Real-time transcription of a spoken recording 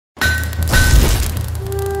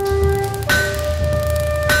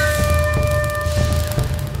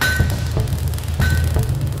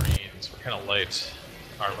light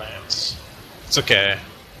our lands. It's okay.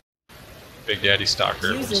 Big Daddy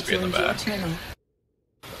Stalker will just be in the back.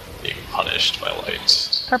 Being punished by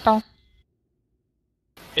light. Purple.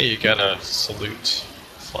 Hey, you gotta salute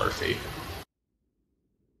Fluffy.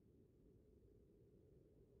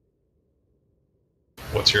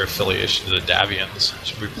 What's your affiliation to the Davians?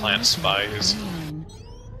 Should we plant spies?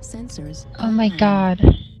 Sensors. Oh my god.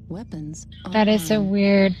 Weapons. That is a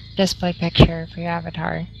weird display picture for your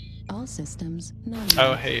avatar. All systems.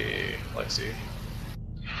 Oh, hey, Lexi.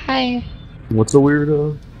 Hi. What's a weird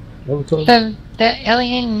avatar? The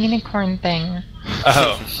alien unicorn thing.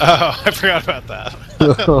 Oh, I forgot about that.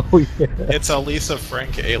 Oh, yeah. It's a Lisa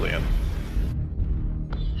Frank alien.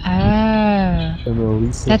 Ah.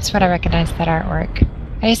 Lisa. That's what I recognize that artwork.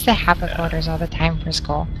 I used to have the photos all the time for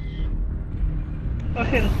school.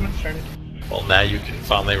 Okay, let's get started. Well, now you can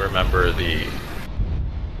finally remember the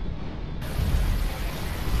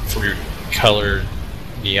fruit-colored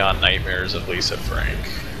neon nightmares of Lisa Frank.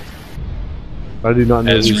 I do not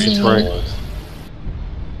know as Lisa Frank. retold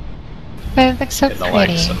But it looks so in the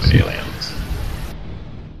pretty. likes of aliens.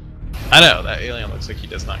 I know, that alien looks like he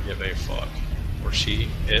does not give a fuck. Or she,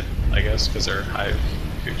 it, I guess, because they're hive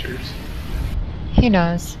creatures. Who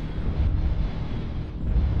knows?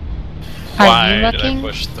 Are Why you did looking? I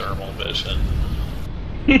push thermal vision?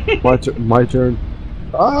 My turn.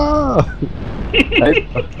 Ah!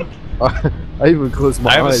 I even closed my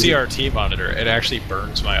eyes. I have a CRT monitor. It actually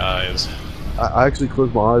burns my eyes. I actually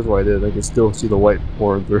closed my eyes while I did. I can still see the light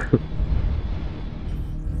pouring through.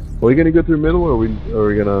 Are we gonna go through middle, or are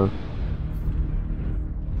we gonna?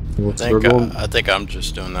 I think I'm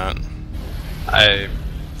just doing that. I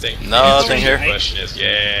think nothing here. The question is,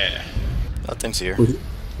 yeah. Nothing's here.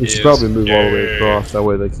 We should probably move all the way across. That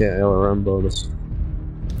way they can't LRM bonus.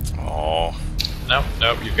 Oh.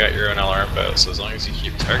 Nope. You've got your own LRM boat. So as long as you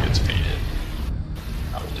keep targets painted,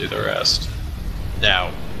 I will do the rest.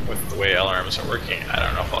 Now, with the way LRMs are working, I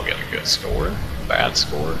don't know if I'll get a good score, bad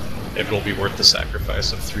score. If it'll be worth the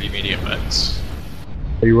sacrifice of 3 medium mix.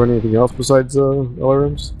 Are you running anything else besides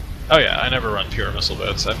LRMs? Oh yeah, I never run pure missile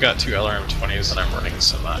boats. I've got 2 LRM-20s and I'm running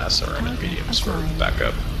some SRM and mediums for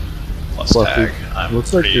backup. Plus tag. I'm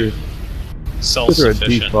looks like pretty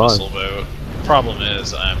self-sufficient missile boat. Problem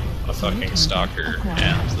is, I'm a fucking stalker,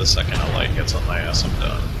 and the second a light gets on my ass, I'm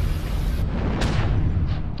done.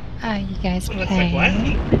 You guys Looks playing?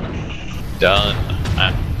 like what? Done.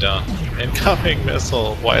 I'm done. Incoming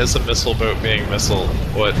missile. Why is a missile boat being missile?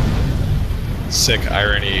 What sick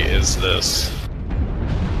irony is this?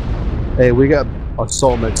 Hey, we got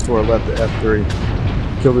assault next to our left at F3.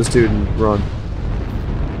 Kill this dude and run.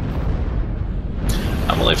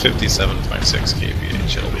 I'm only 57.6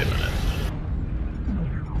 kph. It'll be a minute.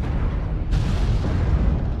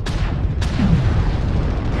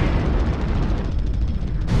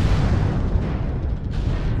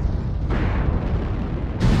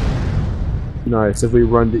 Nice. If we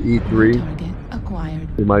run to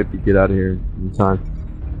E3, we might get out of here in time.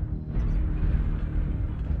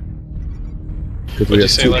 What'd you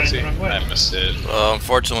say, Lexi? I missed it.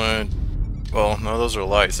 Unfortunately, well, no, those are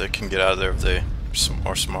lights. They can get out of there if they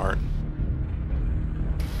are smart.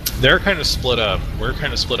 They're kind of split up. We're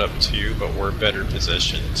kind of split up too, but we're better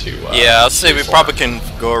positioned to. Yeah, I'd say we probably can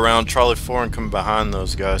go around Charlie 4 and come behind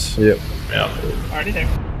those guys. Yep. Yeah. Already there.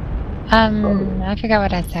 I forgot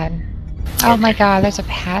what I said. Oh my god, there's a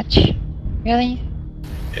patch? Really?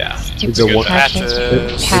 Yeah. Stupid patches.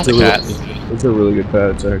 It's a really good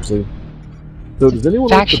patch, actually. So does anyone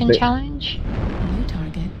Faction like the challenge? New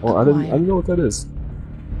target. Oh, I didn't know what that is.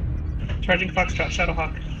 Charging Foxtrot,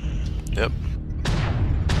 Shadowhawk. Yep.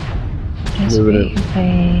 Yes, we can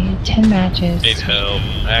play 10 matches. Need help.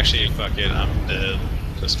 Actually, fuck it. I'm dead.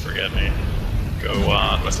 Just forget me. Go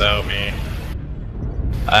on without me.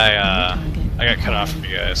 I got cut off from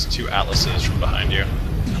you guys. 2 Atlases from behind you.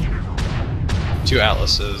 2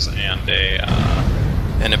 Atlases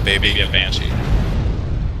and a baby Banshee.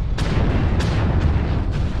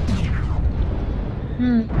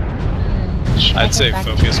 I'd say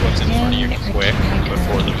focus what's in front of you quick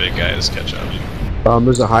before the big guys catch up.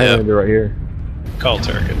 There's a Highlander right here. Call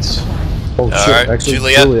targets. Oh shit, right,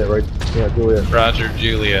 actually Juliet. right? Yeah, Juliet. Roger,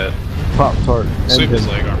 Juliet. Pop tart. Sweep his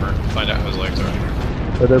leg armor. Find out how his legs are.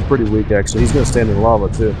 But they're pretty weak actually. He's gonna stand in lava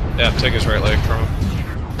too. Yeah, take his right leg from him.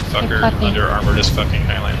 Fucker, under armored is fucking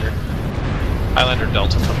Highlander. Highlander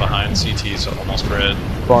Delta from behind, CT's almost red.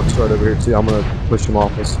 Fox right over here too. I'm gonna push him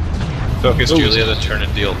off us. Focus Julia to turn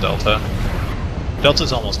and deal Delta.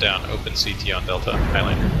 Delta's almost down. Open CT on Delta.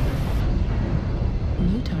 Highlander.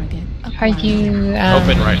 New target. Are you,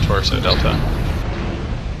 Open right torso, Delta.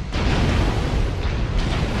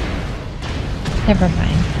 Never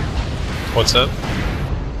mind. What's up?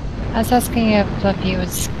 I was asking if Fluffy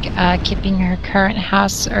was keeping her current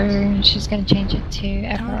house or she's going to change it to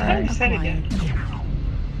How do FR. you set again?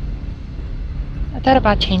 I thought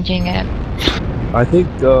about changing it. I think,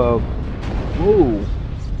 whoa.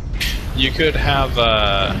 You could have,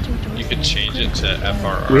 you could change it to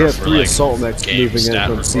FRR We have for, 3 like, assault mechs game moving in stat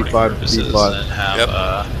from recording C5 to purposes D5. and have,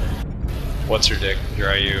 Yep. what's her dick?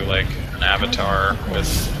 Draw you, like, an avatar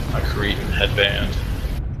with a Cretan headband.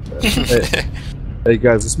 Hey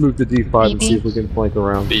guys, let's move to D5 and Maybe. see if we can flank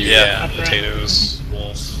around. Yeah, Okay. potatoes,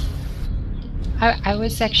 wolf. I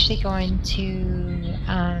was actually going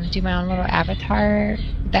to do my own little avatar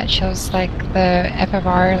that shows like the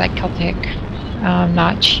FFR, like Celtic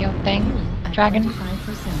notch shield thing, At dragon.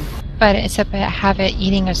 25%. But it's about have it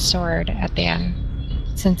eating a sword at the end,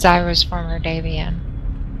 since I was former Davian.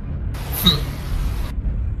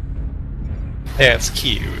 That's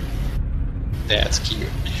cute. That's cute.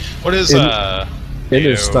 What is, And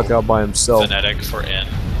is stuck out by himself. phonetic for in?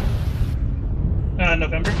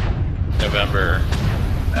 November. November.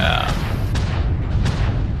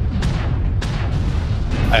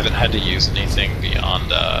 I haven't had to use anything beyond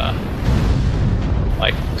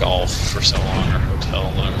like golf for so long, or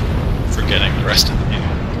hotel, that I'm forgetting the rest of the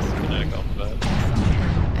phonetic alphabet.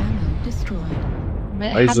 SRM ammo destroyed. What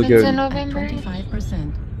I usually happens go- in At November?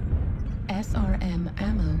 25%. SRM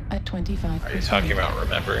ammo at 25%. Are you talking about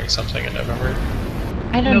remembering something in November?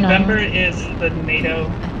 I don't November know. is the NATO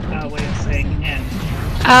way of saying end.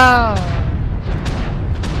 Oh,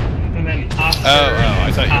 And then Oscar. Oh,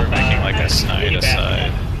 I thought you were Papa, making like a and snide Baby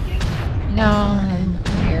aside. no.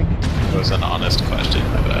 Weird. It was an honest question,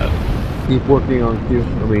 my bad. Keep working on Q. I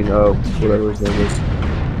mean, whatever his name is.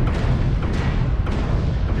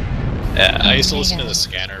 Yeah, I used to listen to the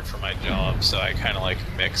scanner for my job, so I kind of like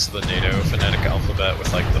mix the NATO phonetic alphabet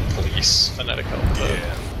with like the police phonetic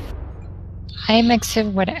alphabet. I mix it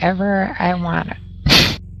whatever I want.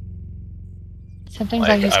 Sometimes I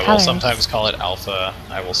Like, use I will colors. sometimes call it Alpha,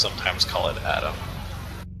 I will sometimes call it Atom.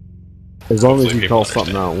 As long as Hopefully you people call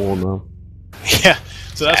something understand. out, we'll know. Yeah,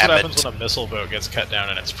 so that's what Damn happens it. when a missile boat gets cut down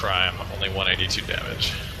in its prime, only 182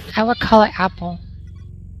 damage. I would call it apple.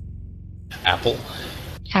 Apple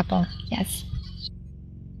Apple, yes.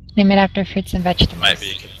 Name it after fruits and vegetables. might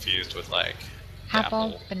be confused with like Apple,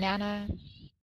 apple. banana,